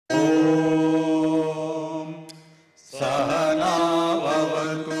ॐ सहना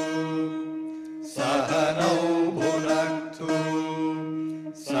भवतु सहनौ भुनक्तु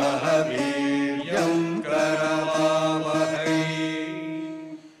सह वीर्यं करवावहै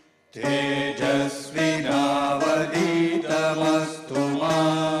तेजस्विनावधीतमस्तु मा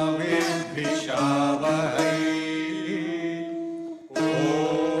विद्विषावहै ॐ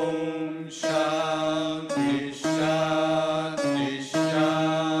शान्ति शान्ति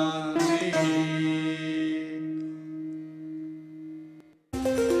शान्तिः।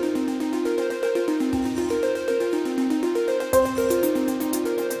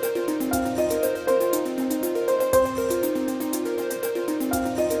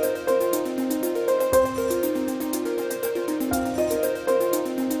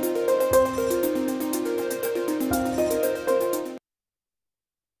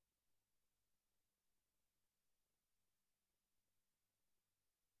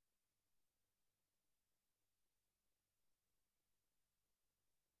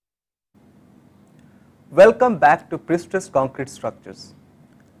 Welcome back to Prestressed Concrete Structures.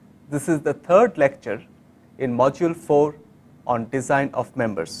 This is the third lecture in Module 4 on Design of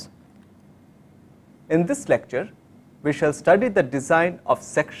Members. In this lecture, we shall study the design of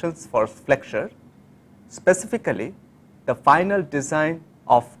sections for Flexure, specifically the final design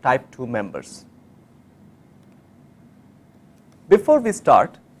of Type 2 members. Before we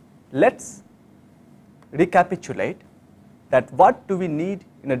start, let's recapitulate that what do we need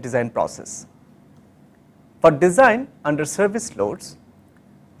in a design process. For design under service loads,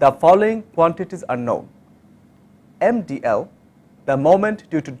 the following quantities are known: MDL, the moment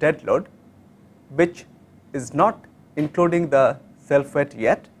due to dead load, which is not including the self-weight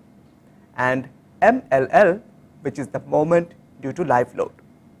yet, and MLL, which is the moment due to live load.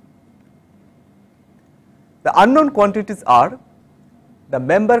 The unknown quantities are the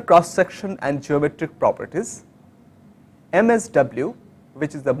member cross-section and geometric properties, MSW,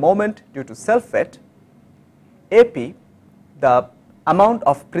 which is the moment due to self-weight, AP, the amount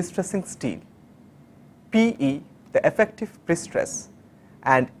of prestressing steel, PE, the effective prestress,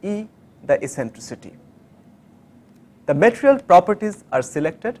 and E, the eccentricity. The material properties are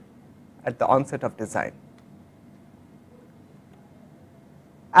selected at the onset of design.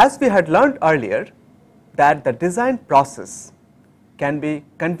 As we had learned earlier, that the design process can be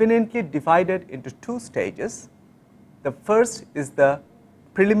conveniently divided into two stages. The first is the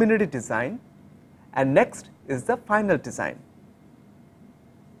preliminary design, and next is the final design.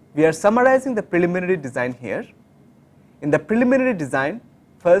 We are summarizing the preliminary design here. In the preliminary design,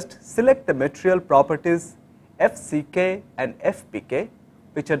 first select the material properties FCK and FPK,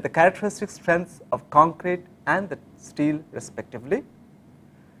 which are the characteristic strengths of concrete and the steel respectively.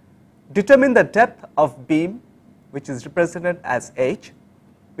 Determine the depth of beam, which is represented as H,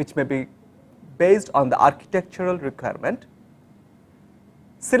 which may be based on the architectural requirement.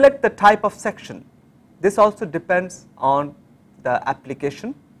 Select the type of section. This also depends on the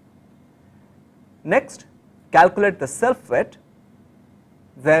application. Next, calculate the self-weight,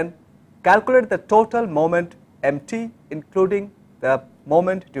 then calculate the total moment MT, including the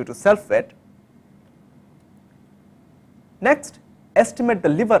moment due to self-weight. Next, estimate the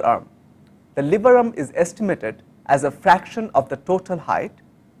lever arm. The lever arm is estimated as a fraction of the total height.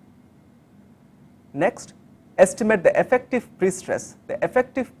 Next, estimate the effective prestress. The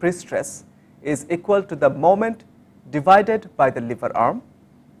effective prestress is equal to the moment divided by the lever arm.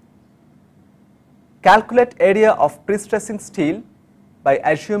 Calculate area of prestressing steel by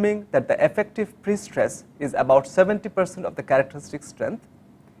assuming that the effective prestress is about 70% of the characteristic strength.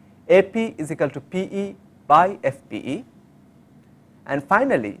 AP is equal to PE by FPE. And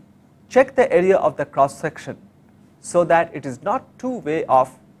finally, check the area of the cross section so that it is not too way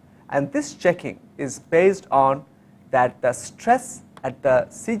off, and this checking is based on that the stress at the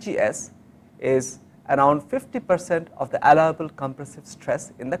CGS is around 50% of the allowable compressive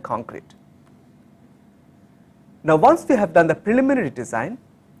stress in the concrete. Now, once we have done the preliminary design,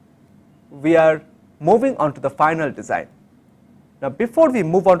 we are moving on to the final design. Now, before we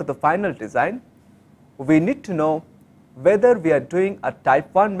move on to the final design, we need to know whether we are doing a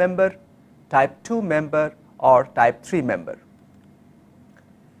type 1 member, type 2 member, or type 3 member.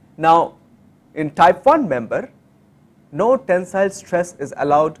 Now, in type 1 member, no tensile stress is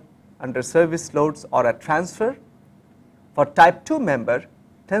allowed under service loads or a transfer. For type 2 member,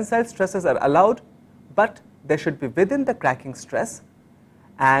 tensile stresses are allowed, but they should be within the cracking stress,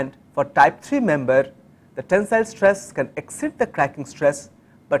 and for type 3 member, the tensile stress can exceed the cracking stress,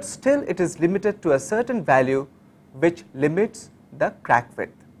 but still it is limited to a certain value which limits the crack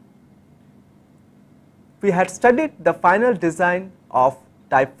width. We had studied the final design of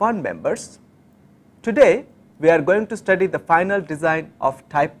type 1 members. Today, we are going to study the final design of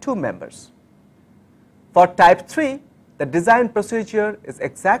type 2 members. For type 3, the design procedure is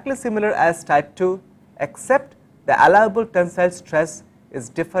exactly similar as type 2, except the allowable tensile stress is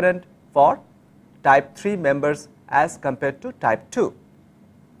different for type 3 members as compared to type 2.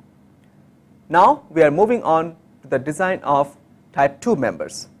 Now, we are moving on to the design of type 2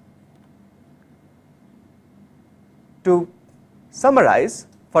 members. To summarize,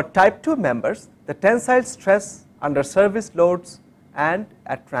 for type 2 members, the tensile stress under service loads and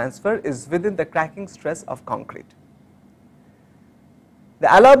at transfer is within the cracking stress of concrete.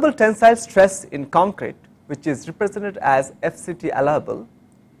 The allowable tensile stress in concrete, which is represented as FCT allowable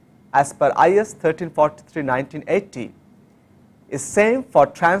as per IS 1343-1980, is same for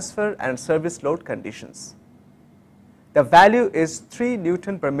transfer and service load conditions. The value is 3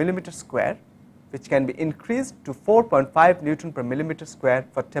 Newton per millimeter square, which can be increased to 4.5 Newton per millimeter square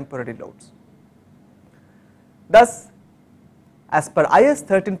for temporary loads. Thus, as per IS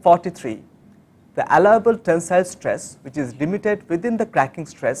 1343, the allowable tensile stress, which is limited within the cracking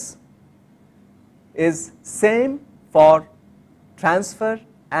stress, is same for transfer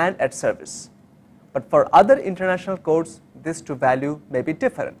and at service. But for other international codes, this two value may be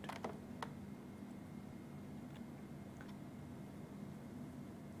different.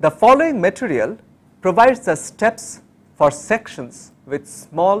 The following material provides the steps for sections with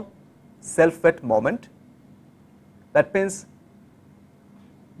small self-wet moment. That means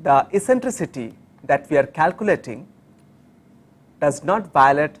the eccentricity that we are calculating does not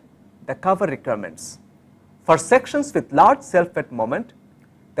violate the cover requirements. For sections with large self-wet moment,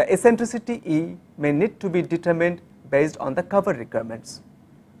 the eccentricity E may need to be determined based on the cover requirements.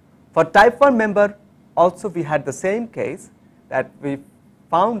 For type 1 member also we had the same case, that we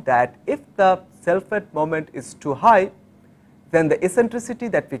found that if the self-wet moment is too high, then the eccentricity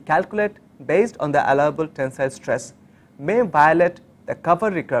that we calculate based on the allowable tensile stress may violate the cover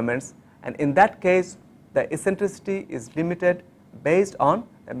requirements, and in that case the eccentricity is limited based on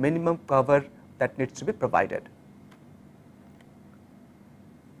the minimum cover that needs to be provided.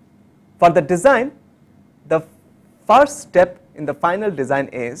 For the design, the first step in the final design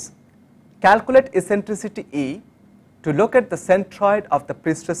is calculate eccentricity E to locate the centroid of the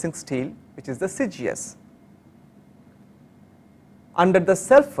prestressing steel, which is the CGS. Under the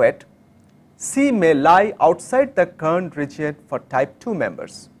self-wet, C may lie outside the kernel region for type 2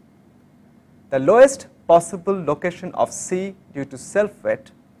 members. The lowest possible location of C due to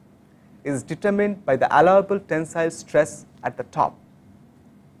self-wet is determined by the allowable tensile stress at the top.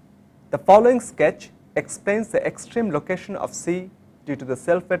 The following sketch explains the extreme location of C due to the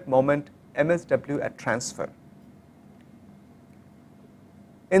self-wet moment MSW at transfer.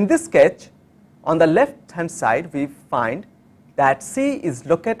 In this sketch, on the left hand side we find that C is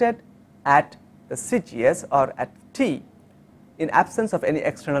located at the CGS or at T in absence of any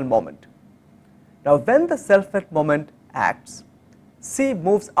external moment. Now, when the self-wet moment acts, C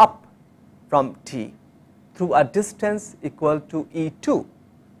moves up from T through a distance equal to E2.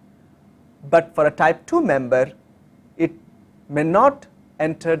 But for a type 2 member, it may not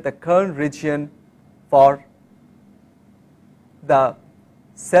enter the kernel region for the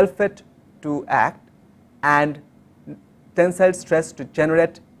self-wet to act and tensile stress to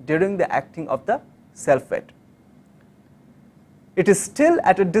generate during the acting of the self-wet. It is still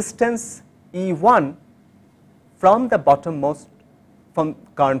at a distance E1 from the bottommost from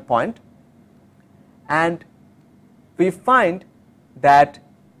current point, and we find that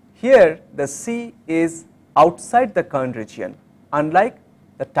here the C is outside the kernel region, unlike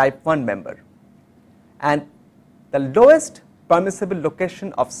the type 1 member, and the lowest permissible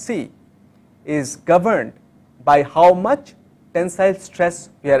location of C is governed by how much tensile stress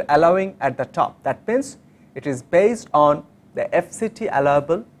we are allowing at the top. That means it is based on the FCT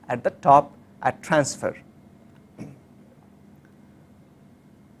allowable at the top at transfer.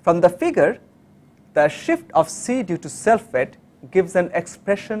 From the figure, the shift of C due to self-wet gives an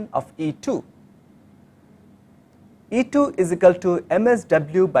expression of E2. E2 is equal to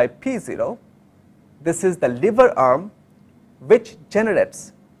MSW by P0. This is the lever arm which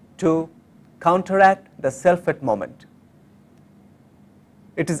generates to counteract the self-wet moment.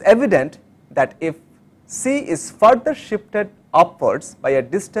 It is evident that if C is further shifted upwards by a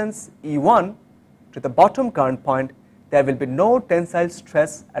distance E1 to the bottom current point, there will be no tensile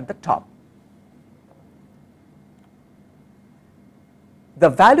stress at the top. The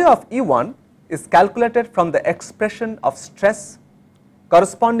value of E1 is calculated from the expression of stress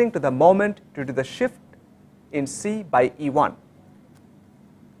corresponding to the moment due to the shift in C by E1.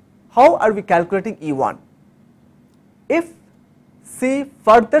 How are we calculating E1? If C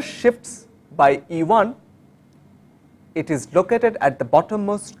further shifts by E1, it is located at the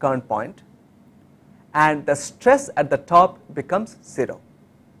bottommost current point, and the stress at the top becomes 0.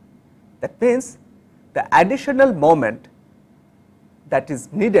 That means the additional moment that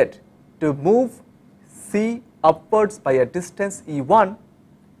is needed to move C upwards by a distance E1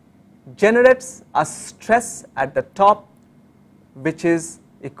 generates a stress at the top which is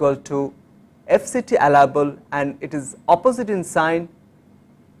equal to FCT allowable, and it is opposite in sign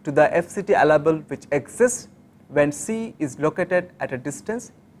to the FCT allowable which exists when C is located at a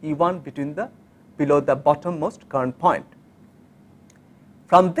distance E1 below the bottommost current point.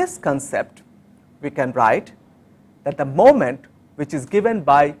 From this concept, we can write that the moment which is given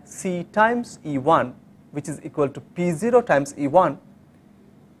by C times E1, which is equal to P0 times E1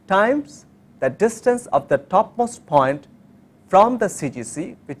 times the distance of the topmost point from the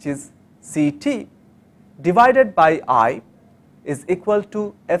CGC, which is CT, divided by I, is equal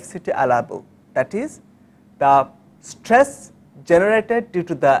to FCT allowable. That is, the stress generated due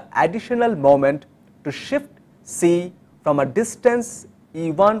to the additional moment to shift C from a distance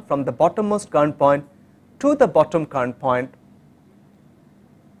E1 from the bottommost current point to the bottom current point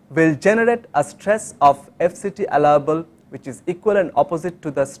will generate a stress of FCT allowable, which is equal and opposite to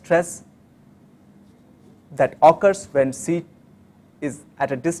the stress that occurs when C is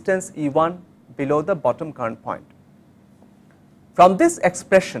at a distance E1 below the bottom current point. From this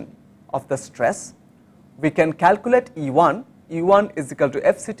expression of the stress, we can calculate E1. E1 is equal to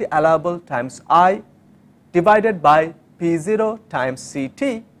FCT allowable times I divided by P0 times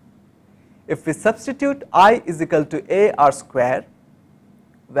CT. If we substitute I is equal to A R square,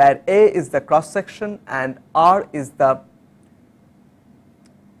 where A is the cross section and R is the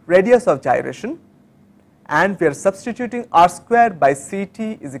radius of gyration, and we are substituting R square by CT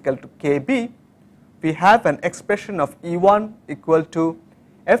is equal to KB, we have an expression of E1 equal to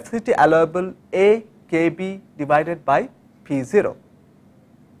FCT allowable A KB divided by P0.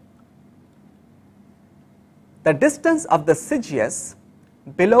 The distance of the CGS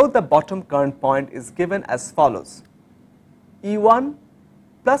below the bottom current point is given as follows: E1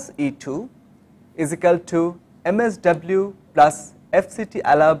 plus E2 is equal to MSW plus FCT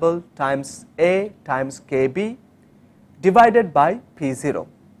allowable times A times KB divided by P0.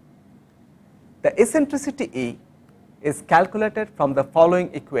 The eccentricity E is calculated from the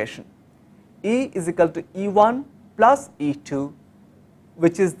following equation: E is equal to E1 plus E2,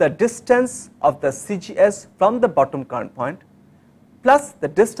 which is the distance of the CGS from the bottom current point, plus the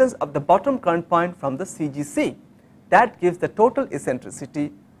distance of the bottom current point from the CGC. That gives the total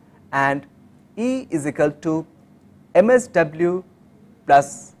eccentricity, and E is equal to MSW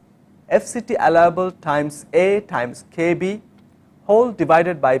plus FCT allowable times A times KB whole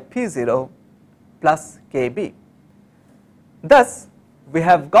divided by P0 plus KB. Thus, we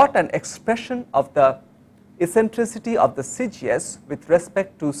have got an expression of the eccentricity of the CGS with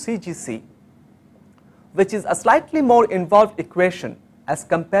respect to CGC, which is a slightly more involved equation as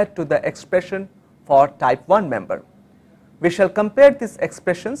compared to the expression for type 1 member. We shall compare these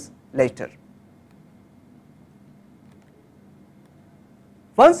expressions later.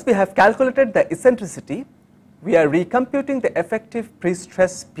 Once we have calculated the eccentricity, we are recomputing the effective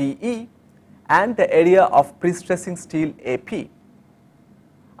prestress PE and the area of prestressing steel AP.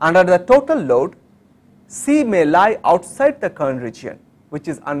 Under the total load, C may lie outside the current region, which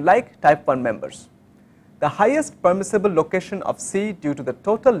is unlike type 1 members. The highest permissible location of C due to the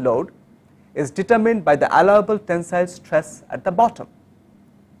total load is determined by the allowable tensile stress at the bottom.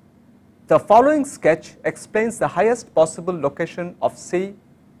 The following sketch explains the highest possible location of C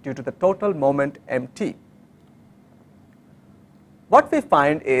due to the total moment MT. What we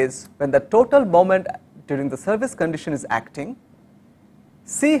find is when the total moment during the service condition is acting,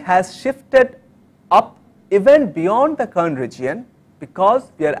 C has shifted up even beyond the current region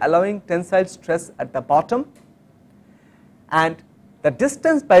because we are allowing tensile stress at the bottom, and the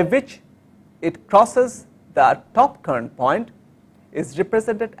distance by which it crosses the top current point is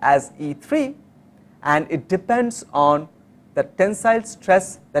represented as E3, and it depends on the tensile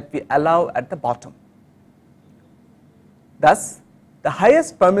stress that we allow at the bottom. Thus, the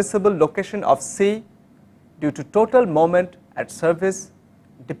highest permissible location of C due to total moment at service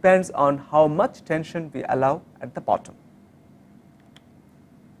depends on how much tension we allow at the bottom.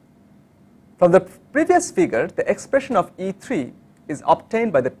 From the previous figure, the expression of E3 is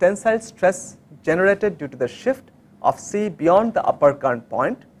obtained by the tensile stress generated due to the shift of C beyond the upper current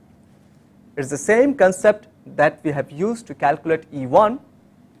point. It is the same concept that we have used to calculate E1.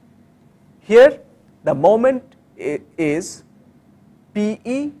 Here, the moment is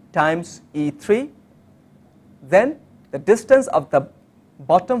PE times E3, then the distance of the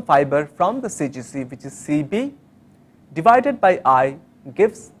bottom fiber from the CGC, which is CB, divided by I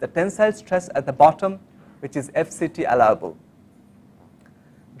gives the tensile stress at the bottom, which is FCT allowable.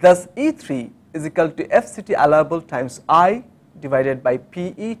 Thus, E3 is equal to FCT allowable times I divided by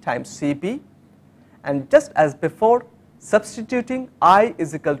PE times CB, and just as before, substituting I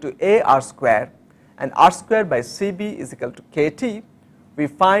is equal to A R square and R square by CB is equal to KT, we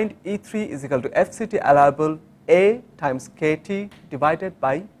find E3 is equal to FCT allowable A times KT divided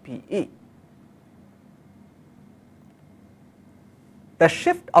by PE. The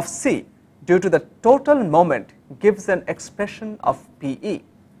shift of C due to the total moment gives an expression of PE.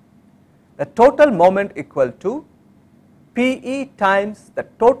 The total moment equal to PE times the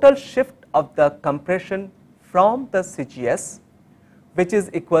total shift of the compression from the CGS, which is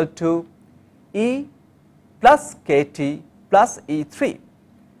equal to E plus KT plus E3,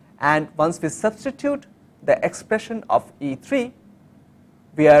 and once we substitute the expression of E3,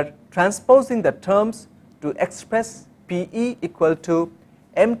 we are transposing the terms to express PE equal to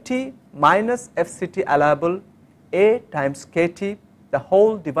MT minus FCT allowable A times KT the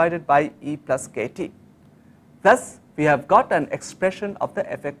whole divided by E plus KT. Thus, we have got an expression of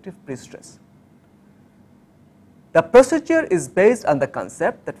the effective pre-stress. The procedure is based on the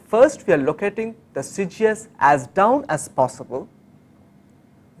concept that first we are locating the CGS as down as possible,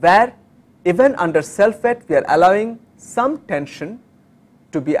 where even under self-wet we are allowing some tension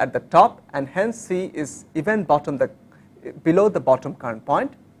to be at the top, and hence C is even below the bottom current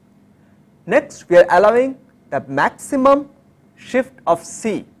point. Next, we are allowing the maximum shift of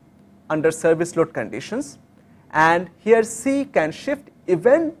C under service load conditions, and here C can shift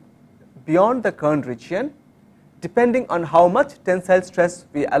even beyond the current region depending on how much tensile stress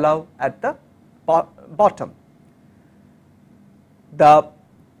we allow at the bottom. The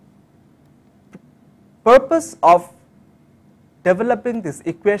purpose of developing these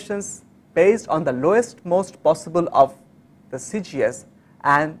equations based on the lowest most possible of the CGS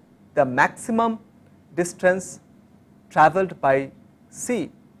and the maximum distance traveled by C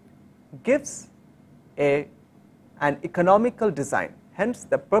gives an economical design. Hence,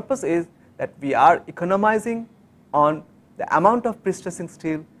 the purpose is that we are economizing on the amount of prestressing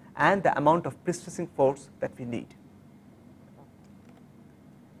steel and the amount of prestressing force that we need.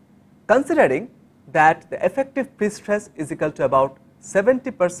 Considering that the effective prestress is equal to about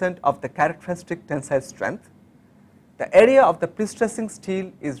 70% of the characteristic tensile strength, the area of the prestressing steel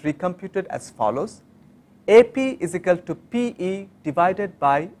is recomputed as follows: AP is equal to PE divided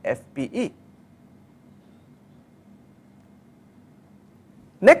by FPE.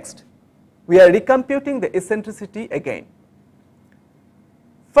 Next, we are recomputing the eccentricity again.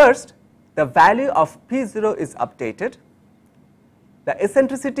 First, the value of P0 is updated. The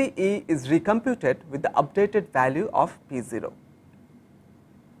eccentricity E is recomputed with the updated value of P0.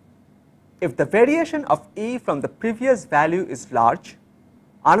 If the variation of E from the previous value is large,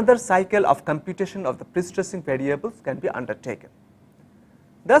 another cycle of computation of the prestressing variables can be undertaken.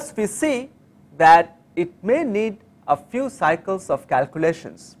 Thus, we see that it may need a few cycles of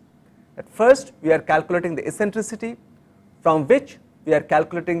calculations. At first, we are calculating the eccentricity, from which we are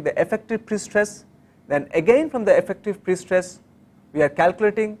calculating the effective prestress. Then again from the effective prestress, we are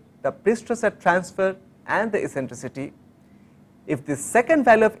calculating the prestress at transfer and the eccentricity. If the second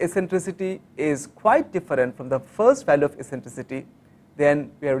value of eccentricity is quite different from the first value of eccentricity,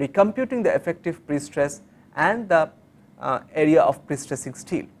 then we are recomputing the effective prestress and the area of prestressing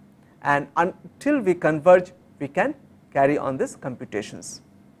steel. And until we converge, we can carry on these computations.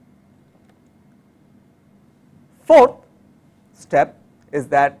 Fourth step is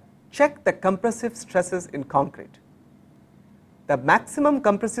that check the compressive stresses in concrete. The maximum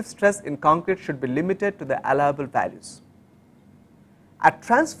compressive stress in concrete should be limited to the allowable values. At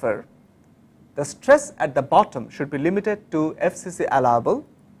transfer, the stress at the bottom should be limited to FCC allowable,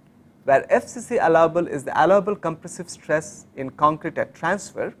 where FCC allowable is the allowable compressive stress in concrete at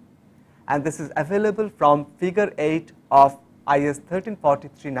transfer, and this is available from figure 8 of IS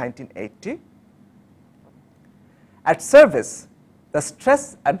 1343-1980. At service, the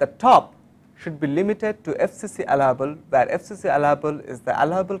stress at the top should be limited to FCC allowable, where FCC allowable is the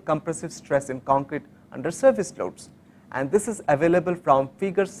allowable compressive stress in concrete under service loads, and this is available from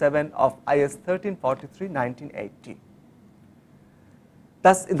figure 7 of IS 1343-1980.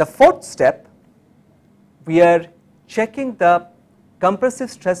 Thus, in the fourth step, we are checking the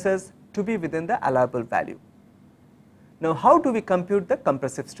compressive stresses to be within the allowable value. Now, how do we compute the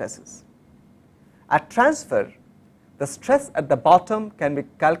compressive stresses? At transfer, the stress at the bottom can be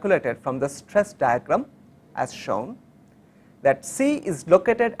calculated from the stress diagram as shown, that C is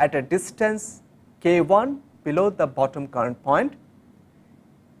located at a distance K1 below the bottom current point.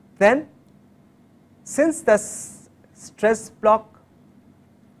 Then since the stress block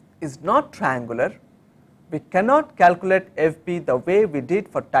is not triangular, we cannot calculate FB the way we did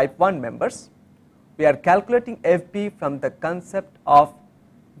for type 1 members. We are calculating FB from the concept of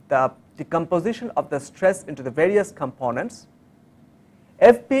the decomposition of the stress into the various components.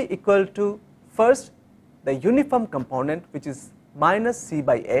 FB equal to first the uniform component, which is minus C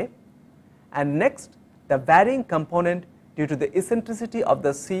by A, and next the varying component due to the eccentricity of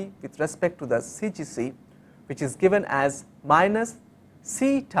the C with respect to the CGC, which is given as minus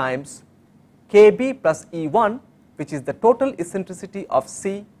C times KB plus E1, which is the total eccentricity of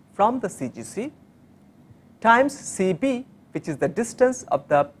C from the CGC, times CB, which is the distance of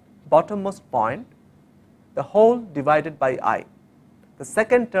the bottommost point, the whole divided by I. The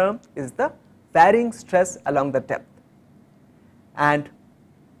second term is the varying stress along the depth. And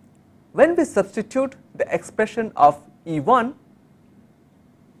when we substitute the expression of E1,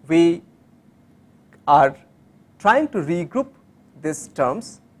 we are trying to regroup these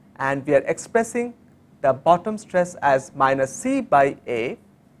terms, and we are expressing the bottom stress as minus C by A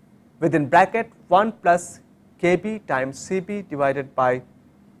within bracket 1 plus KB times CB divided by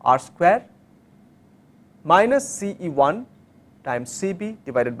R square minus CE1 times CB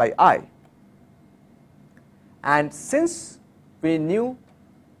divided by I. And since we knew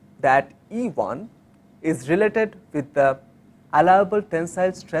that E1 is related with the allowable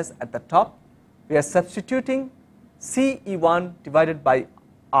tensile stress at the top, we are substituting CE1 divided by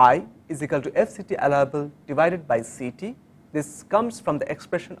I is equal to FCT allowable divided by CT. This comes from the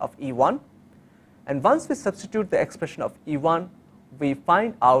expression of E1, and once we substitute the expression of E1, we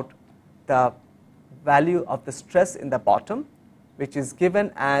find out the value of the stress in the bottom, which is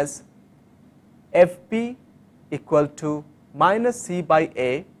given as FB equal to minus C by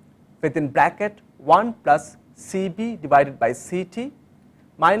A within bracket 1 plus CB divided by CT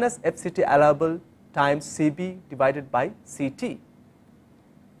minus FCT allowable times CB divided by CT.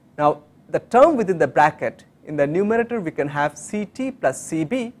 Now, the term within the bracket, in the numerator we can have CT plus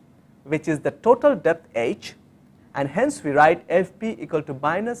CB, which is the total depth H, and hence we write FB equal to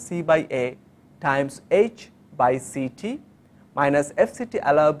minus C by A times H by CT minus FCT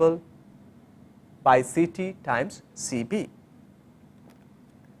allowable by CT times CB.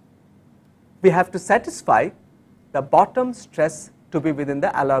 We have to satisfy the bottom stress to be within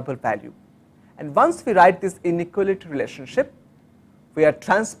the allowable value, and once we write this inequality relationship, we are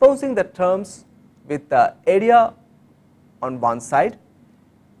transposing the terms with the area on one side,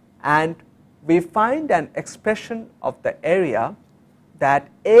 and we find an expression of the area that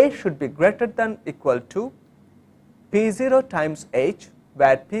A should be greater than equal to P0 times H,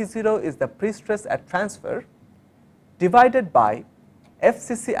 where P0 is the pre-stress at transfer, divided by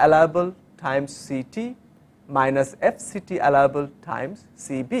FCC allowable times CT minus FCT allowable times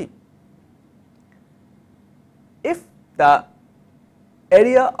CB. If the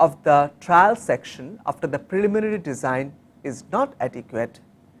area of the trial section after the preliminary design is not adequate,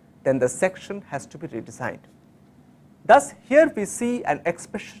 then the section has to be redesigned. Thus, here we see an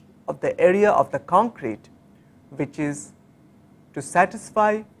expression of the area of the concrete, which is to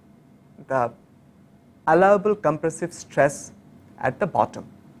satisfy the allowable compressive stress at the bottom.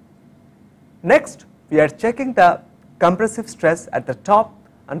 Next, we are checking the compressive stress at the top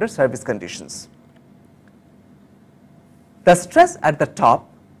under service conditions. The stress at the top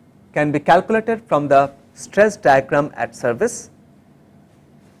can be calculated from the stress diagram at service.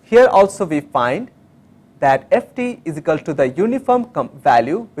 Here also we find that Ft is equal to the uniform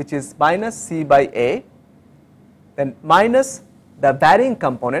value, which is minus C by A, then minus the varying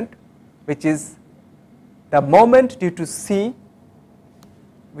component, which is the moment due to C,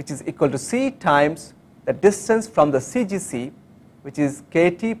 which is equal to C times the distance from the CGC, which is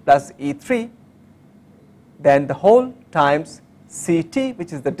KT plus E3, then the whole times CT,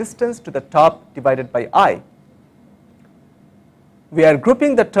 which is the distance to the top divided by I. We are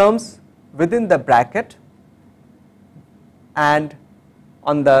grouping the terms within the bracket, and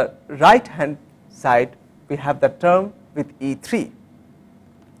on the right hand side we have the term with E3.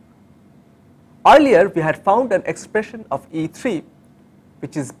 Earlier we had found an expression of E3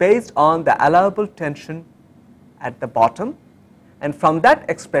 which is based on the allowable tension at the bottom, and from that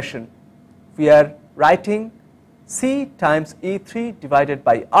expression we are writing C times E3 divided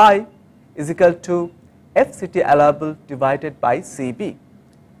by I is equal to FCT allowable divided by CB.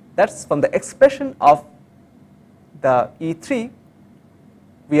 That is from the expression of the E3,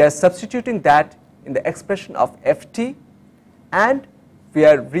 we are substituting that in the expression of Ft, and we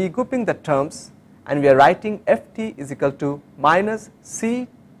are regrouping the terms, and we are writing Ft is equal to minus C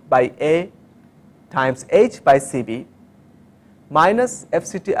by A times H by CB minus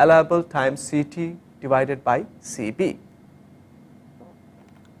FCT allowable times CT divided by CB.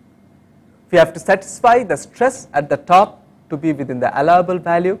 We have to satisfy the stress at the top to be within the allowable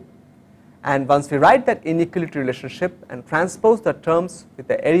value, and once we write that inequality relationship and transpose the terms with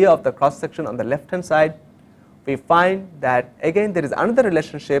the area of the cross section on the left hand side, we find that again there is another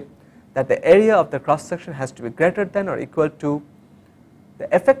relationship, that the area of the cross section has to be greater than or equal to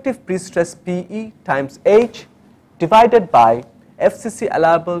the effective pre-stress PE times H divided by FCC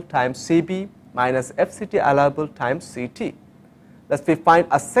allowable times CB minus FCT allowable times CT. Thus we find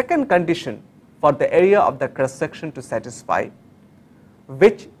a second condition for the area of the cross section to satisfy,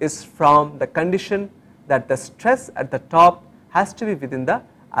 which is from the condition that the stress at the top has to be within the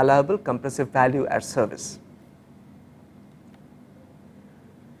allowable compressive value at service.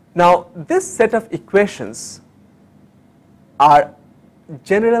 Now this set of equations are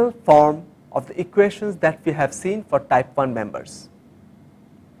general form of the equations that we have seen for type 1 members.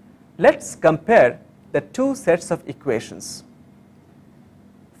 Let us compare the two sets of equations.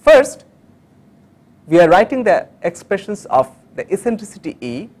 First, we are writing the expressions of the eccentricity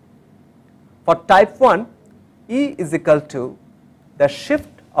E. For type 1, E is equal to the shift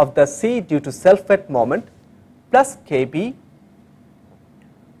of the C due to self-weight moment plus KB.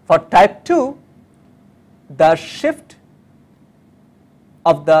 For type 2, the shift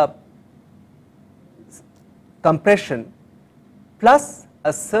of the compression plus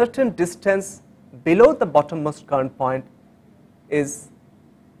a certain distance below the bottommost current point is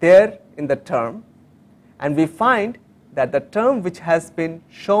there in the term, and we find that the term which has been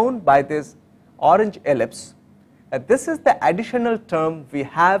shown by this orange ellipse, that this is the additional term we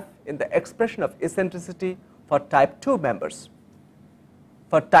have in the expression of eccentricity for type 2 members.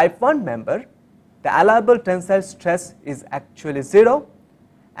 For type 1 member, the allowable tensile stress is actually 0,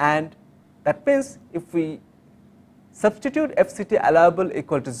 and that means if we substitute FCT allowable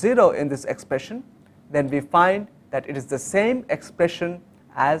equal to 0 in this expression, then we find that it is the same expression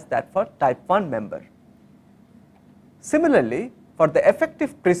as that for type 1 member. Similarly, for the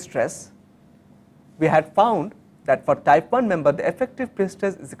effective pre-stress, we had found that for type 1 member the effective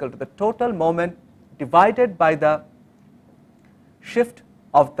pre-stress is equal to the total moment divided by the shift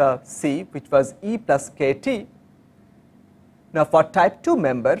of the C, which was E plus KT. Now for type 2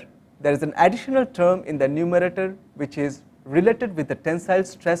 member, there is an additional term in the numerator which is related with the tensile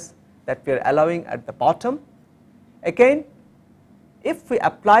stress that we are allowing at the bottom. Again, if we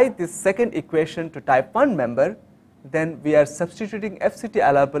apply this second equation to type 1 member, then we are substituting FCT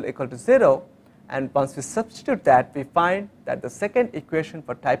allowable equal to 0, and once we substitute that, we find that the second equation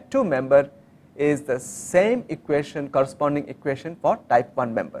for type 2 member is the same equation, corresponding equation for type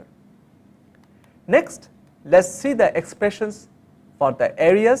 1 member. Next, let us see the expressions for the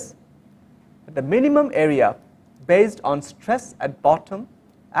areas. The minimum area based on stress at bottom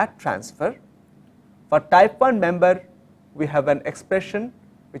at transfer. For type 1 member, we have an expression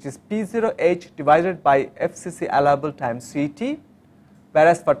which is P0H divided by FCC allowable times CT,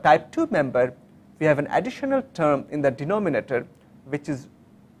 whereas for type 2 member, we have an additional term in the denominator which is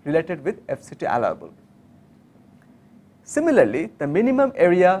related with FCT allowable. Similarly, the minimum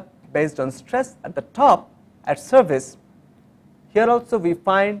area based on stress at the top at service, here also we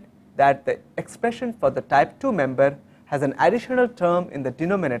find that the expression for the type 2 member has an additional term in the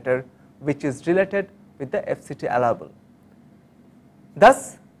denominator which is related with the FCT allowable.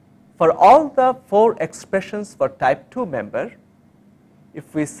 Thus, for all the 4 expressions for type 2 member,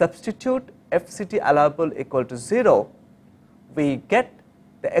 if we substitute FCT allowable equal to 0, we get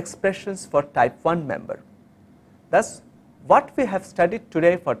the expressions for type 1 member. Thus, what we have studied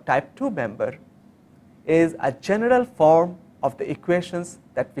today for type 2 member is a general form of the equations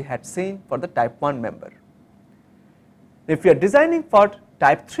that we had seen for the type 1 member. If we are designing for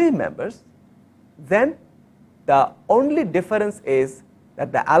type 3 members, then the only difference is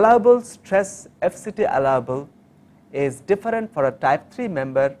that the allowable stress FCT allowable is different for a type 3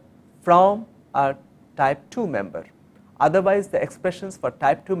 member from a type 2 member. Otherwise, the expressions for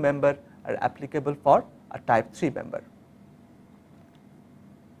type 2 member are applicable for a type 3 member.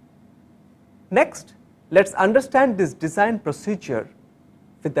 Next, let us understand this design procedure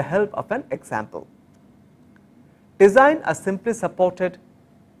with the help of an example. Design a simply supported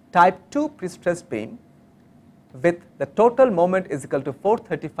type 2 prestressed beam with the total moment is equal to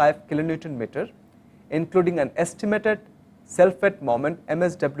 435 kilonewton meter, including an estimated self-weight moment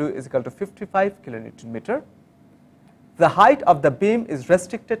MSW is equal to 55 kilonewton meter. The height of the beam is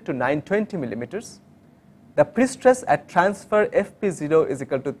restricted to 920 millimeters. The prestress at transfer FP0 is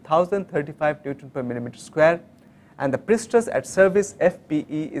equal to 1035 Newton per millimeter square, and the prestress at surface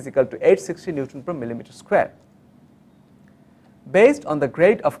FPE is equal to 860 Newton per millimeter square. Based on the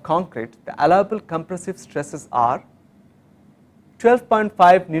grade of concrete, the allowable compressive stresses are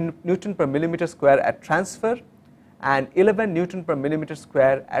 12.5 Newton per millimeter square at transfer and 11 Newton per millimeter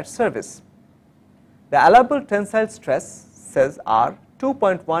square at surface. The allowable tensile stresses are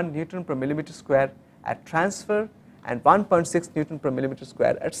 2.1 Newton per millimeter square at transfer and 1.6 Newton per millimeter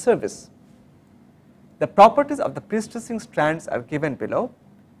square at surface. The properties of the prestressing strands are given below.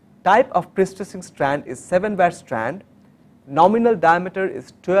 Type of prestressing strand is 7-wire strand. Nominal diameter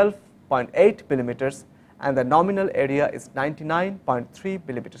is 12.8 millimeters and the nominal area is 99.3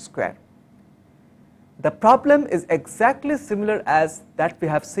 millimeters square. The problem is exactly similar as that we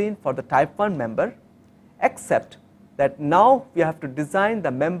have seen for the type 1 member, except that now we have to design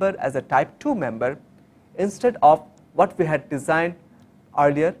the member as a type 2 member instead of what we had designed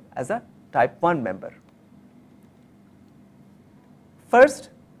earlier as a type 1 member. First,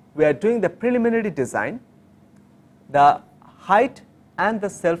 we are doing the preliminary design. The height and the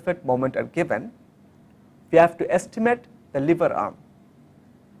self-weight moment are given. We have to estimate the lever arm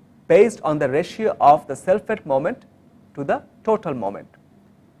based on the ratio of the self-weight moment to the total moment.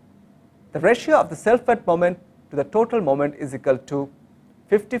 The ratio of the self-weight moment to the total moment is equal to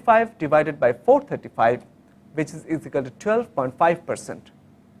 55 divided by 435, which is equal to 12.5%.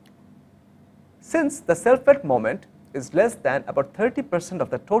 Since the self-weight moment is less than about 30% of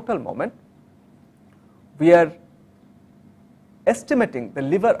the total moment, we are estimating the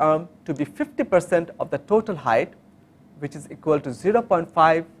lever arm to be 50% of the total height, which is equal to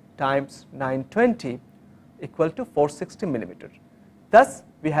 0.5 times 920 equal to 460 millimeters. Thus,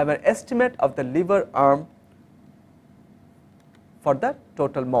 we have an estimate of the lever arm for the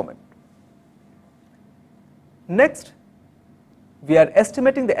total moment. Next, we are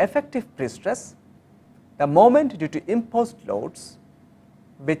estimating the effective prestress, the moment due to imposed loads,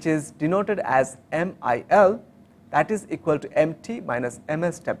 which is denoted as MIL, that is equal to MT minus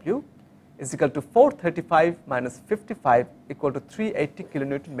MSW, is equal to 435 minus 55 equal to 380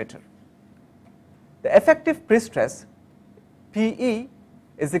 kilonewton meter. The effective prestress PE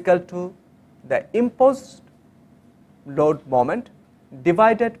is equal to the imposed load moment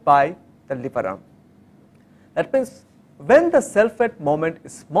divided by the lever arm. That means when the self-weight moment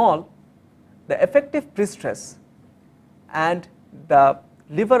is small, the effective prestress and the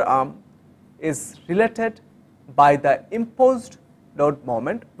lever arm is related by the imposed load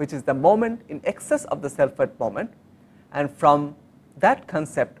moment, which is the moment in excess of the self-weight moment, and from that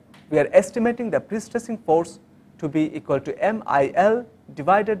concept we are estimating the prestressing force to be equal to MIL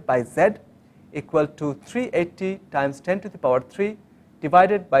divided by Z equal to 380 times 10 to the power 3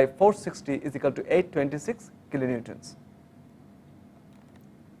 divided by 460 is equal to 826 kilonewtons.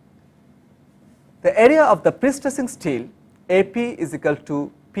 The area of the prestressing steel AP is equal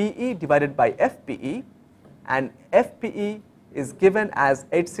to PE divided by FPE, and FPE is given as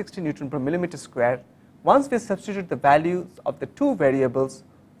 860 Newton per millimeter square. Once we substitute the values of the two variables,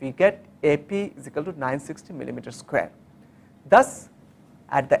 we get AP is equal to 960 millimeter square. Thus,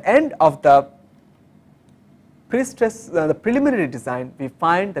 at the end of the the preliminary design, we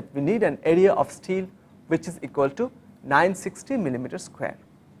find that we need an area of steel which is equal to 960 millimeter square.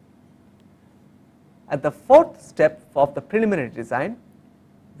 At the fourth step of the preliminary design,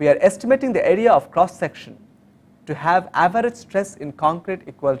 we are estimating the area of cross section to have average stress in concrete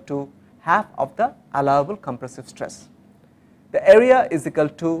equal to half of the allowable compressive stress. The area is equal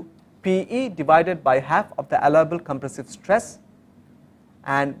to PE divided by half of the allowable compressive stress,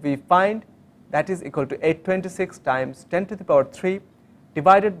 and we find that is equal to 826 times 10 to the power 3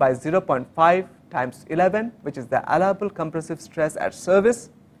 divided by 0.5 times 11, which is the allowable compressive stress at surface,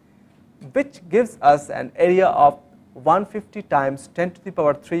 which gives us an area of 150 times 10 to the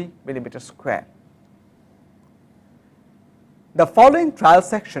power 3 millimeter square. The following trial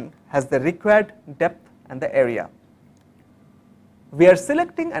section has the required depth and the area. We are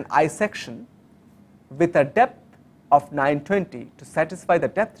selecting an I section with a depth of 920 to satisfy the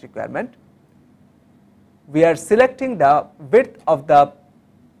depth requirement. We are selecting the width of the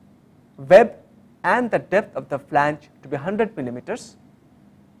web and the depth of the flange to be 100 millimeters.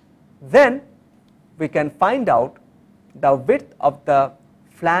 Then we can find out the width of the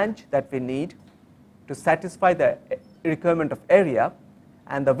flange that we need to satisfy the requirement of area,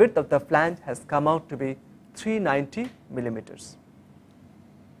 and the width of the flange has come out to be 390 millimeters.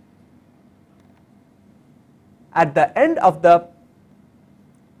 At the end of the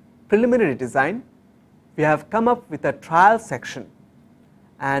preliminary design, we have come up with a trial section,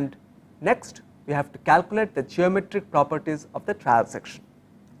 and next we have to calculate the geometric properties of the trial section.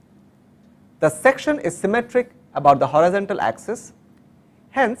 The section is symmetric about the horizontal axis.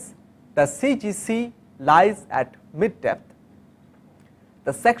 Hence, the CGC lies at mid depth.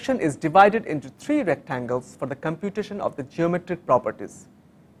 The section is divided into 3 rectangles for the computation of the geometric properties.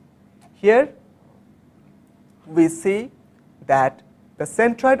 Here we see that the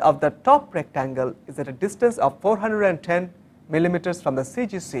centroid of the top rectangle is at a distance of 410 millimeters from the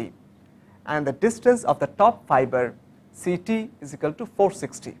CGC, and the distance of the top fiber CT is equal to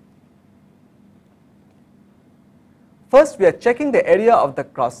 460. First, we are checking the area of the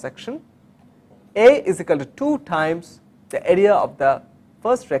cross section. A is equal to 2 times the area of the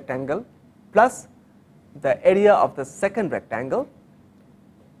first rectangle plus the area of the second rectangle,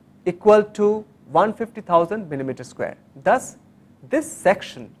 equal to 150,000 millimeter square. Thus, this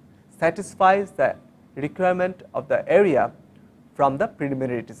section satisfies the requirement of the area from the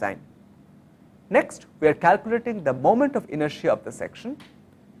preliminary design. Next, we are calculating the moment of inertia of the section,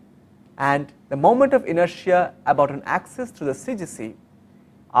 and the moment of inertia about an axis through the CGC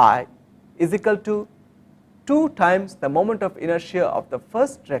I is equal to 2 times the moment of inertia of the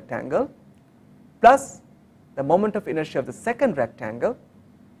first rectangle plus the moment of inertia of the second rectangle.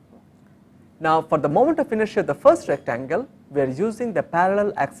 Now, for the moment of inertia of the first rectangle, we are using the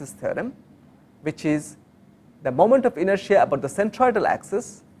parallel axis theorem, which is the moment of inertia about the centroidal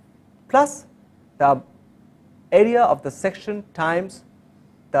axis plus the area of the section times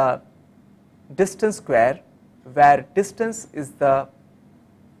the distance square, where distance is the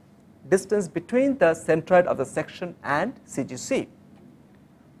distance between the centroid of the section and CGC.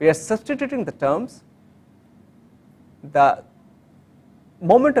 We are substituting the terms. The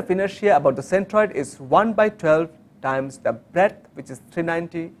moment of inertia about the centroid is 1 by 12 times the breadth, which is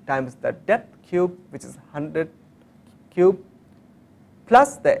 390, times the depth cube, which is 100 cube,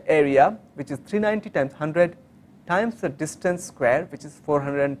 plus the area, which is 390 times 100 times the distance square, which is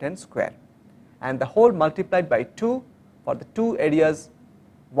 410 square, and the whole multiplied by 2 for the two areas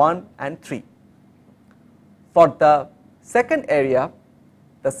 1 and 3. For the second area,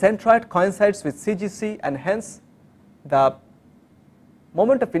 the centroid coincides with CGC, and hence the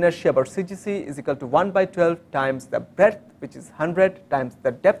moment of inertia about CGC is equal to 1 by 12 times the breadth, which is 100, times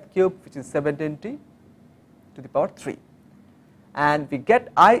the depth cube, which is 70 to the power 3. And we get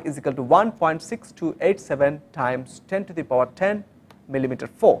I is equal to 1.6287 times 10 to the power 10 millimeter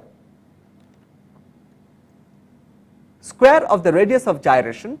 4. Square of the radius of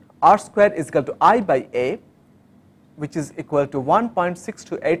gyration r square is equal to I by A, which is equal to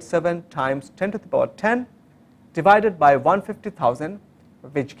 1.6287 times 10 to the power 10 divided by 150,000,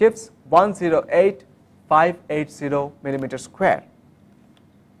 which gives 108,580 millimeter square.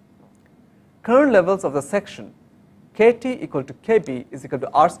 Current levels of the section KT equal to KB is equal to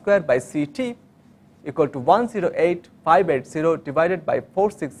r square by CT equal to 108,580 divided by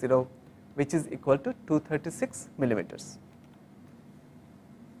 460, which is equal to 236 millimeters.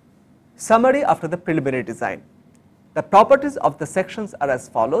 Summary after the preliminary design. The properties of the sections are as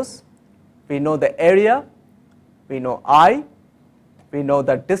follows. We know the area, we know I, we know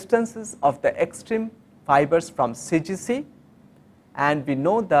the distances of the extreme fibers from CGC, and we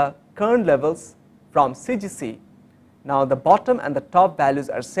know the current levels from CGC. Now, the bottom and the top values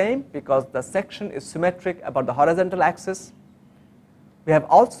are same because the section is symmetric about the horizontal axis. We have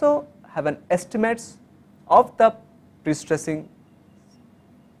also have an estimates of the prestressing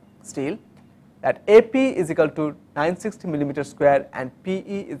steel, that AP is equal to 960 millimeter square and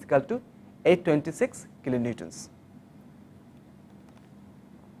PE is equal to 826 kilonewtons.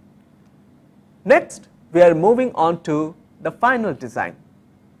 Next, we are moving on to the final design.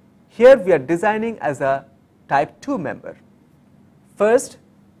 Here we are designing as a type 2 member. First,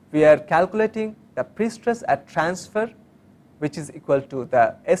 we are calculating the prestress at transfer, which is equal to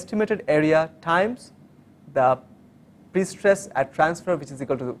the estimated area times the prestress at transfer, which is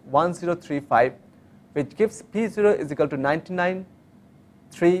equal to 1035, which gives P0 is equal to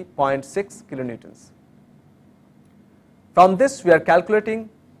 99.3.6 kilonewtons. From this, we are calculating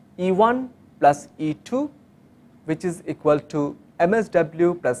E1 plus E2, which is equal to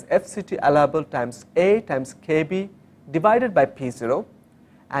MSW plus FCT allowable times A times KB divided by P0,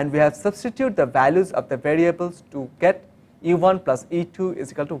 and we have substituted the values of the variables to get E1 plus E2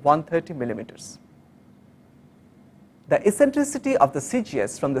 is equal to 130 millimeters. The eccentricity of the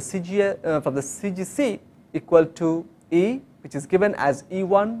CGS from the CGC equal to E, which is given as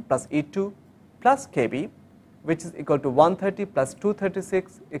E1 plus E2 plus KB, which is equal to 130 plus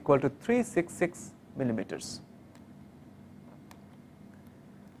 236 equal to 366 millimeters.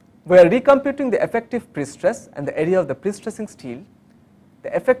 We are recomputing the effective prestress and the area of the prestressing steel.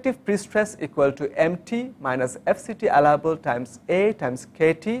 The effective prestress equal to MT minus FCT allowable times A times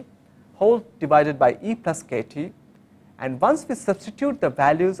KT whole divided by E plus KT, and once we substitute the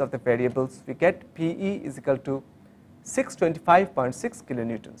values of the variables, we get PE is equal to 625.6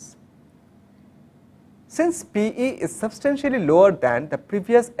 kilonewtons. Since PE is substantially lower than the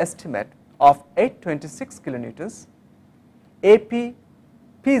previous estimate of 826 kilonewtons, AP,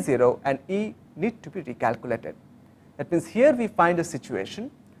 P0 and E need to be recalculated. That means here we find a situation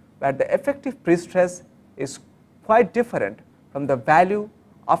where the effective pre-stress is quite different from the value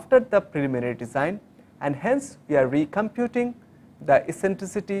after the preliminary design, and hence we are recomputing the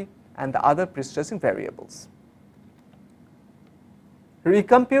eccentricity and the other pre-stressing variables.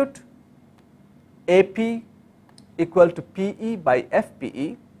 Recompute AP equal to PE by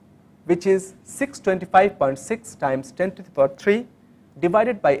FPE, which is 625.6 times 10 to the power 3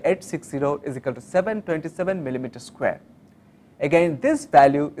 divided by 860 is equal to 727 millimeter square. Again, this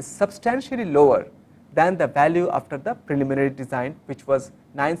value is substantially lower than the value after the preliminary design, which was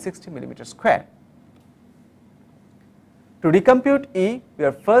 960 millimeter square. To recompute E, we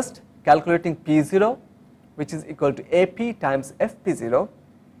are first calculating P0, which is equal to AP times FP0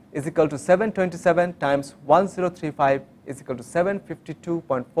 is equal to 727 times 1035 is equal to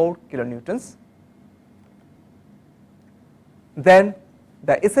 752.4 kilonewtons. Then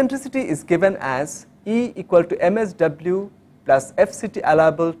the eccentricity is given as E equal to MSW plus FCT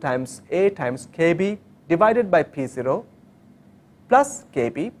allowable times A times KB divided by P0 plus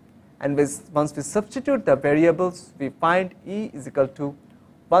KB, and once we substitute the variables, we find E is equal to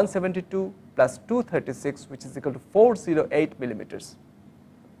 172 plus 236, which is equal to 408 millimeters.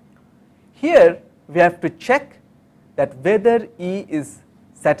 Here we have to check that whether E is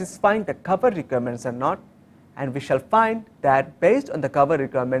satisfying the cover requirements or not, and we shall find that based on the cover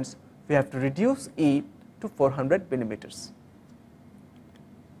requirements, we have to reduce E to 400 millimeters.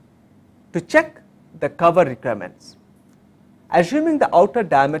 To check the cover requirements, assuming the outer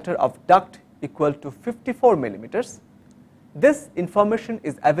diameter of duct equal to 54 millimeters, this information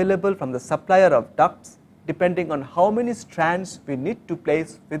is available from the supplier of ducts depending on how many strands we need to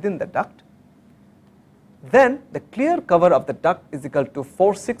place within the duct. Then the clear cover of the duct is equal to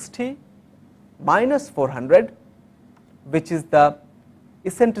 460 minus 400, which is the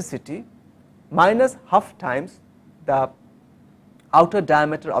eccentricity, minus half times the outer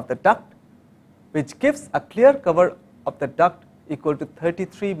diameter of the duct, which gives a clear cover of the duct equal to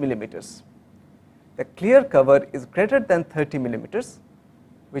 33 millimeters. The clear cover is greater than 30 millimeters,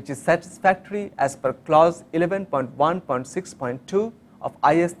 which is satisfactory as per clause 11.1.6.2 of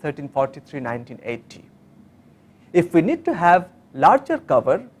IS 1343-1980. If we need to have larger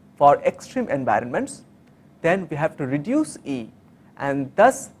cover for extreme environments, then we have to reduce E, and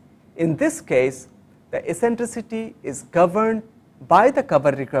thus in this case the eccentricity is governed by the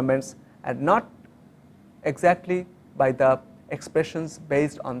cover requirements and not exactly by the expressions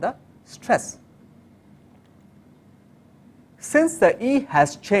based on the stress. Since the E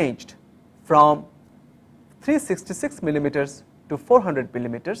has changed from 366 millimeters to 400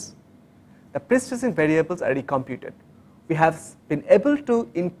 millimeters, the pre-stressing variables are recomputed. We have been able to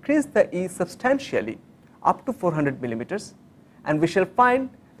increase the E substantially up to 400 millimeters, and we shall find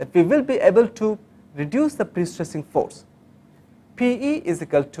that we will be able to reduce the pre-stressing force. PE is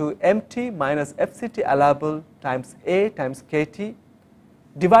equal to MT minus FCT allowable times A times KT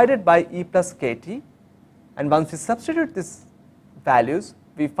divided by E plus KT, and once we substitute these values,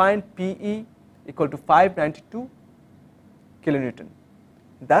 we find PE equal to 592 kilonewton.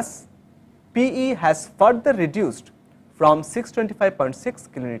 Thus, PE has further reduced from 625.6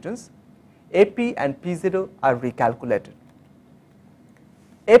 kilonewtons. AP and P0 are recalculated.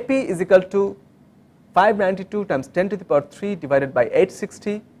 AP is equal to 592 times 10 to the power 3 divided by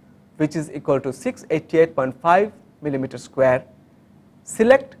 860, which is equal to 688.5 millimeter square.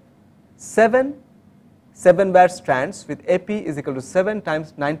 Select 7 7-wire strands with AP is equal to 7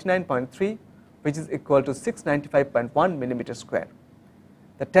 times 99.3, which is equal to 695.1 millimeter square.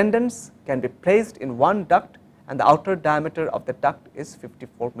 The tendons can be placed in one duct, and the outer diameter of the duct is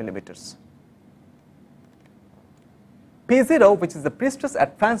 54 millimeters. P0, which is the pre-stress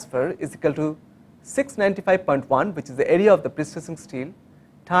at transfer, is equal to 695.1, which is the area of the pre-stressing steel,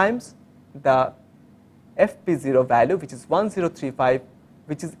 times the FP0 value, which is 1035,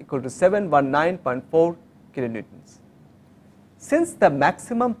 which is equal to 719.4 kilonewtons. Since the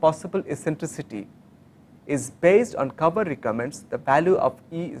maximum possible eccentricity is based on cover requirements, the value of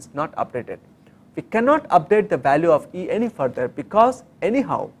E is not updated. We cannot update the value of E any further because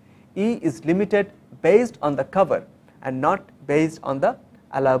anyhow E is limited based on the cover and not based on the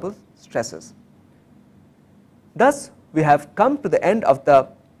allowable stresses. Thus, we have come to the end of the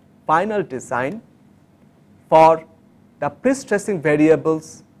final design for the pre-stressing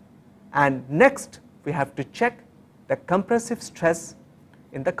variables and next we have to check the compressive stress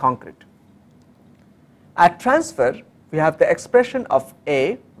in the concrete. At transfer, we have the expression of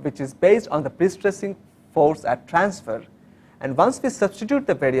A, which is based on the prestressing force at transfer, and once we substitute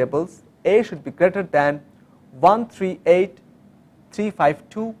the variables, A should be greater than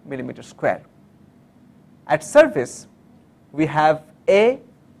 138,352 millimeter square. At surface, we have A,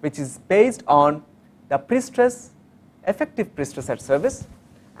 which is based on the prestress, effective prestress at surface,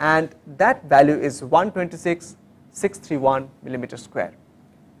 and that value is 126,631 millimeter square.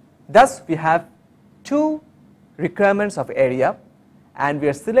 Thus, we have two requirements of area, and we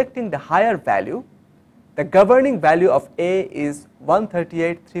are selecting the higher value. The governing value of A is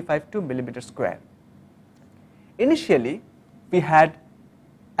 138,352 millimeter square. Initially, we had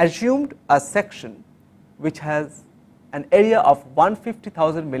assumed a section which has an area of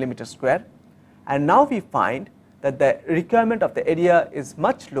 150,000 millimeter square, and now we find that the requirement of the area is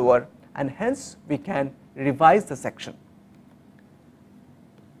much lower, and hence we can revise the section.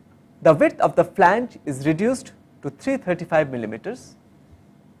 The width of the flange is reduced to 335 millimeters.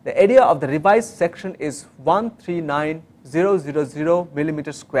 The area of the revised section is 139,000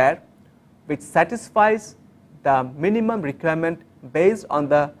 millimeter square, which satisfies the minimum requirement based on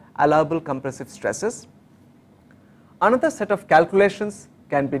the allowable compressive stresses. Another set of calculations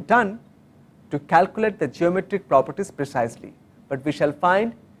can be done to calculate the geometric properties precisely, but we shall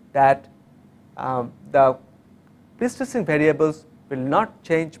find that the prestressing variables will not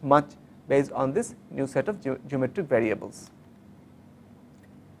change much based on this new set of geometric variables.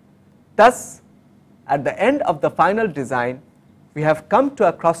 Thus, at the end of the final design, we have come to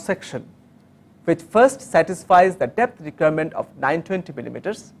a cross section which first satisfies the depth requirement of 920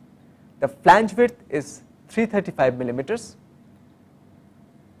 millimeters. The flange width is 335 millimeters.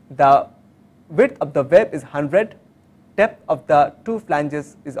 The width of the web is 100. Depth of the two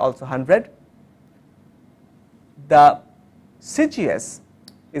flanges is also 100. The CGS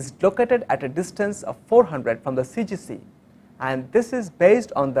is located at a distance of 400 from the CGC, and this is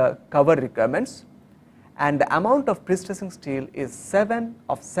based on the cover requirements, and the amount of prestressing steel is 7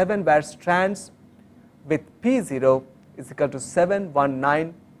 of 7 wire strands with P0 is equal to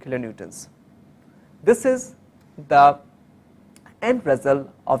 719 kilonewtons. This is the end result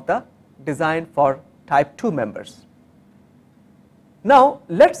of the design for type 2 members. Now,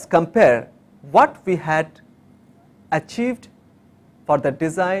 let us compare what we had achieved for the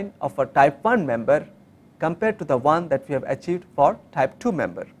design of a type 1 member compared to the one that we have achieved for type 2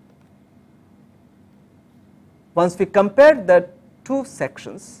 member. Once we compare the two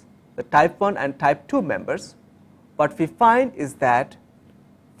sections, the type 1 and type 2 members, what we find is that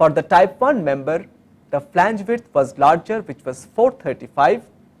for the type 1 member, the flange width was larger, which was 435,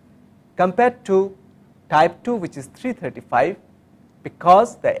 compared to type 2, which is 335,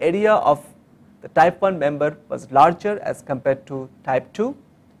 because the area of the type 1 member was larger as compared to type 2.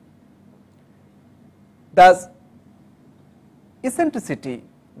 Thus, eccentricity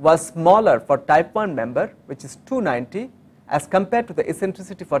was smaller for type 1 member, which is 290, as compared to the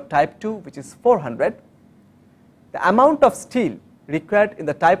eccentricity for type 2, which is 400. The amount of steel required in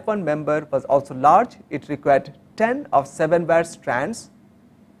the type 1 member was also large. It required 10 of 7 wire strands,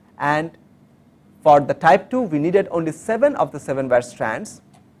 and for the type 2 we needed only 7 of the 7 wire strands.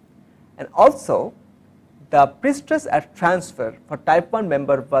 And also the prestress at transfer for type 1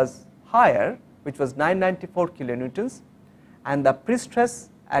 member was higher, which was 994 kilonewtons, and the prestress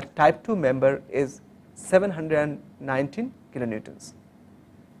at type 2 member is 719 kilonewtons.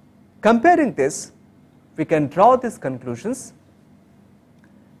 Comparing this, we can draw these conclusions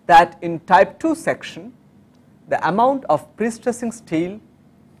that in type 2 section, the amount of prestressing steel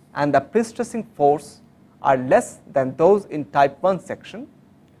and the prestressing force are less than those in type 1 section.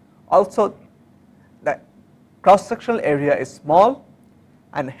 Also, the cross sectional area is small,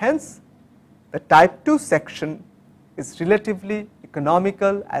 and hence the type 2 section is relatively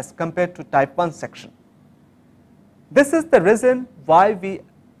economical as compared to type 1 section. This is the reason why we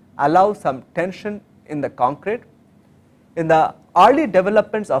allow some tension in the concrete. In the early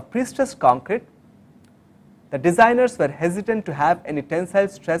developments of prestressed concrete, the designers were hesitant to have any tensile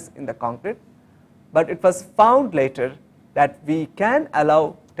stress in the concrete, but it was found later that we can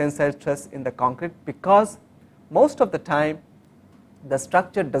allow tensile stress in the concrete because most of the time the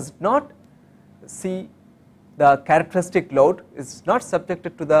structure does not see the characteristic load, is not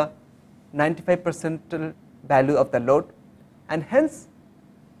subjected to the 95% value of the load, and hence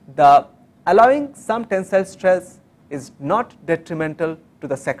the allowing some tensile stress is not detrimental to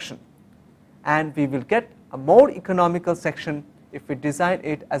the section, and we will get a more economical section if we design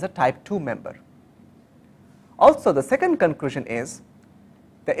it as a type 2 member. Also, the second conclusion is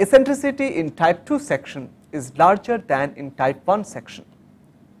the eccentricity in type 2 section is larger than in type 1 section.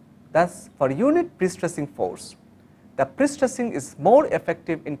 Thus, for unit prestressing force, the prestressing is more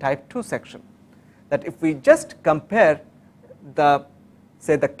effective in type 2 section. That if we just compare the,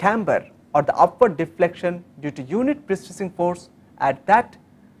 say, the camber or the upward deflection due to unit prestressing force at that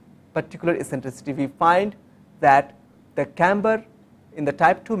particular eccentricity, we find that the camber in the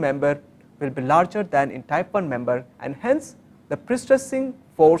type 2 member will be larger than in type 1 member, and hence the prestressing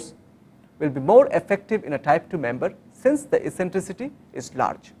force will be more effective in a type 2 member since the eccentricity is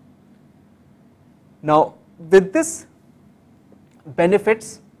large. Now, with this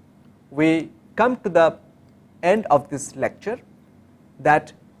benefits, we come to the end of this lecture,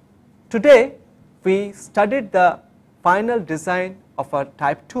 that today we studied the final design of a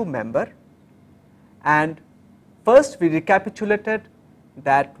type 2 member, and first we recapitulated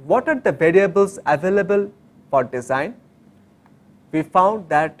that what are the variables available for design. We found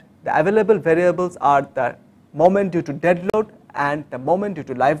that the available variables are the moment due to dead load and the moment due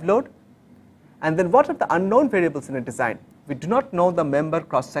to live load. And then what are the unknown variables in a design? We do not know the member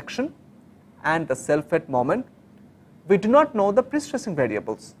cross section and the self-weight moment. We do not know the prestressing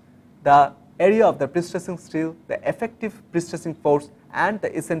variables, the area of the prestressing steel, the effective prestressing force, and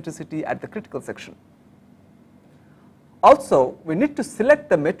the eccentricity at the critical section. Also, we need to select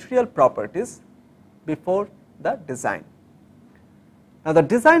the material properties before the design. Now, the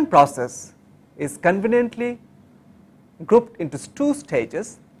design process is conveniently grouped into two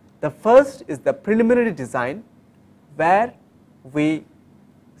stages. The first is the preliminary design, where we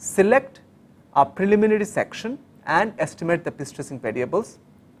select a preliminary section and estimate the prestressing variables.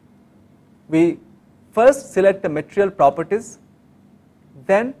 We first select the material properties,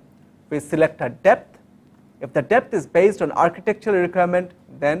 then we select a depth. If the depth is based on architectural requirement,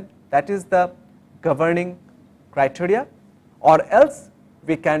 then that is the governing criteria, or else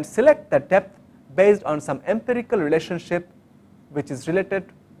we can select the depth based on some empirical relationship which is related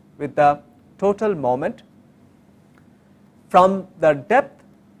with the total moment. From the depth,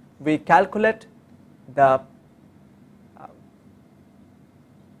 we calculate the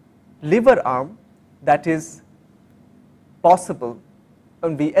lever arm that is possible,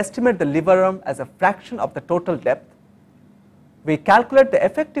 and we estimate the lever arm as a fraction of the total depth. We calculate the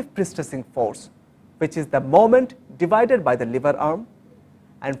effective prestressing force, which is the moment divided by the lever arm,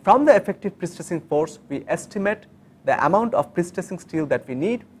 and from the effective prestressing force we estimate the amount of prestressing steel that we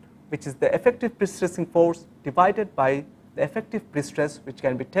need, which is the effective prestressing force divided by the effective prestress, which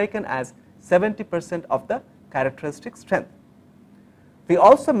can be taken as 70% of the characteristic strength. We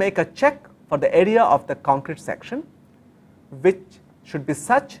also make a check for the area of the concrete section, which should be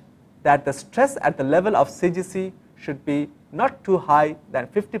such that the stress at the level of CGC should be not too high than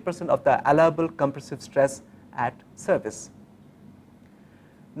 50% of the allowable compressive stress at service.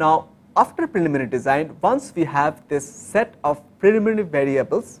 Now, after preliminary design, once we have this set of preliminary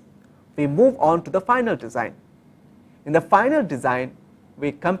variables, we move on to the final design. In the final design,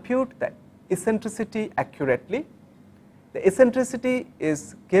 we compute the eccentricity accurately. The eccentricity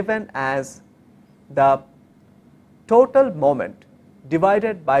is given as the total moment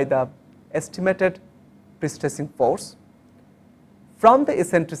divided by the estimated prestressing force. From the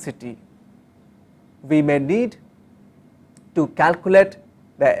eccentricity, we may need to calculate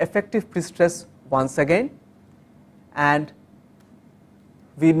the effective prestress once again, and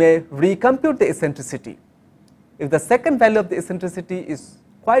we may recompute the eccentricity. If the second value of the eccentricity is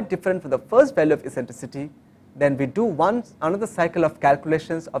quite different from the first value of eccentricity, then we do another cycle of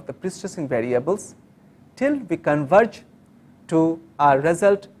calculations of the prestressing variables till we converge to a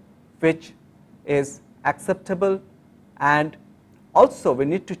result which is acceptable, and also we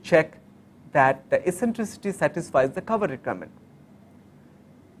need to check that the eccentricity satisfies the cover requirement.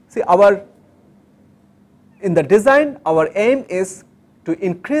 See, in the design, our aim is to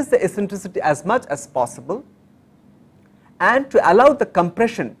increase the eccentricity as much as possible and to allow the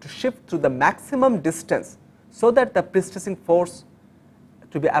compression to shift to the maximum distance so that the prestressing force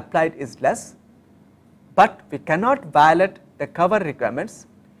to be applied is less, but we cannot violate the cover requirements.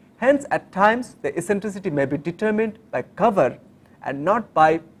 Hence, at times the eccentricity may be determined by cover and not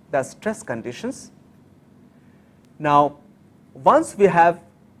by the stress conditions. Now, once we have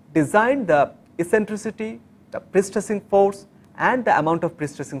designed the eccentricity, the prestressing force, and the amount of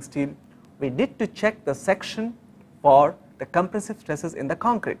prestressing steel, we need to check the section for the compressive stresses in the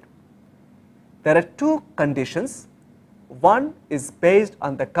concrete. There are two conditions. One is based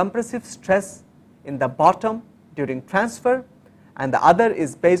on the compressive stress in the bottom during transfer, and the other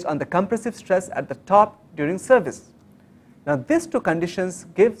is based on the compressive stress at the top during service. Now, these two conditions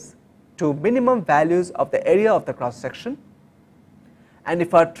gives to minimum values of the area of the cross section, and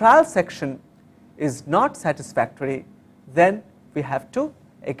if our trial section is not satisfactory, then we have to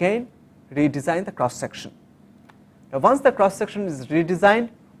again redesign the cross section. Now, once the cross section is redesigned,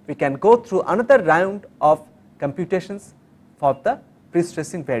 we can go through another round of computations for the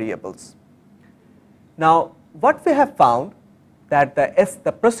pre-stressing variables. Now, what we have found that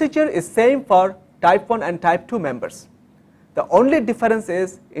the procedure is same for type 1 and type 2 members. The only difference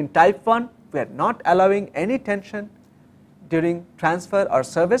is in type 1 we are not allowing any tension during transfer or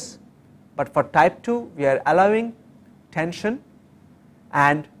service, but for type 2 we are allowing tension,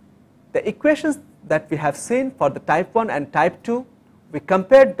 and the equations that we have seen for the type 1 and type 2, we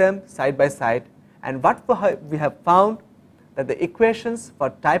compared them side by side, and what we have found that the equations for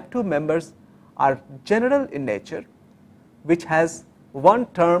type 2 members are general in nature, which has one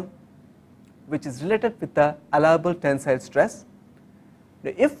term which is related with the allowable tensile stress.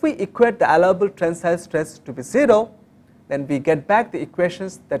 Now, if we equate the allowable tensile stress to be 0, then we get back the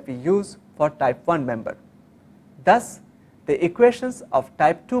equations that we use for type 1 member. Thus, the equations of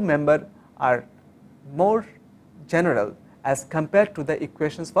type 2 member are more general as compared to the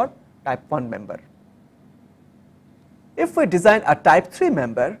equations for type 1 member. If we design a type 3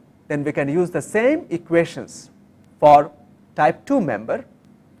 member, then we can use the same equations for type 2 member,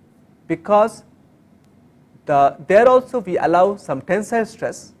 because there also we allow some tensile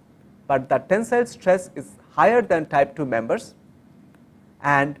stress, but the tensile stress is higher than type 2 members,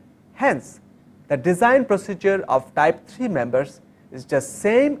 and hence the design procedure of type 3 members is just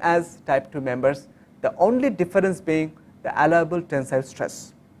same as type 2 members, the only difference being the allowable tensile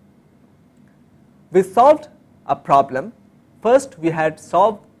stress. We solved a problem. First we had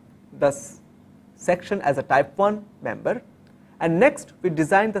solved the section as a type 1 member, and next we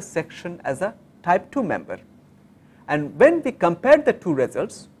designed the section as a type 2 member. And when we compared the two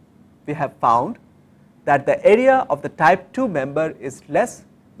results, we have found that the area of the type 2 member is less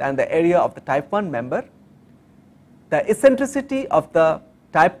than the area of the type 1 member. The eccentricity of the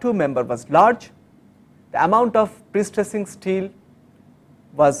type 2 member was large. The amount of pre-stressing steel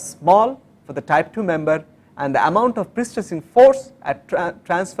was small for the type 2 member, and the amount of pre-stressing force at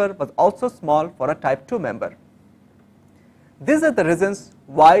transfer was also small for a type 2 member. These are the reasons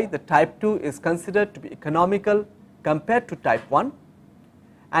why the type 2 is considered to be economical compared to type 1,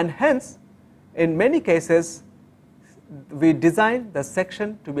 and hence in many cases we design the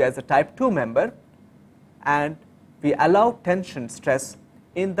section to be as a type 2 member, and we allow tension stress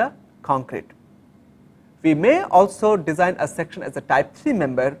in the concrete. We may also design a section as a type 3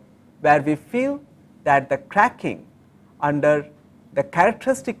 member where we feel that the cracking under the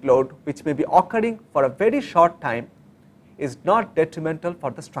characteristic load, which may be occurring for a very short time, is not detrimental for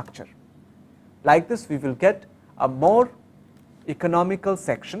the structure. Like this, we will get a more economical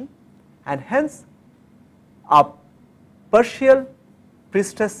section, and hence a partial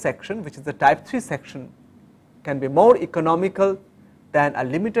pre-stressed section, which is the type 3 section, can be more economical than a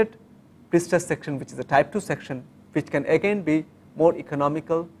limited pre-stressed section, which is a type 2 section, which can again be more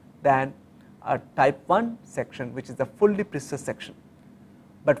economical than a type 1 section, which is a fully pre-stressed section.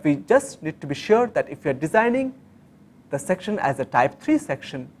 But we just need to be sure that if we are designing the section as a type 3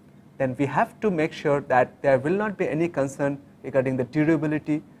 section, then we have to make sure that there will not be any concern regarding the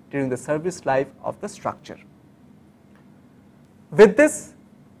durability during the service life of the structure. With this,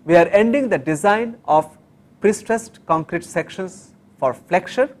 we are ending the design of pre-stressed concrete sections for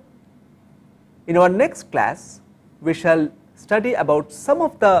Flexure. In our next class, we shall study about some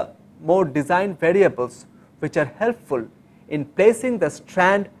of the more design variables which are helpful in placing the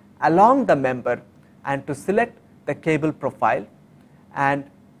strand along the member and to select the cable profile, and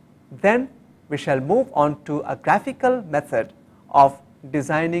then we shall move on to a graphical method of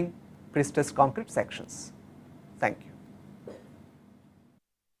designing pre-stressed concrete sections. Thank you.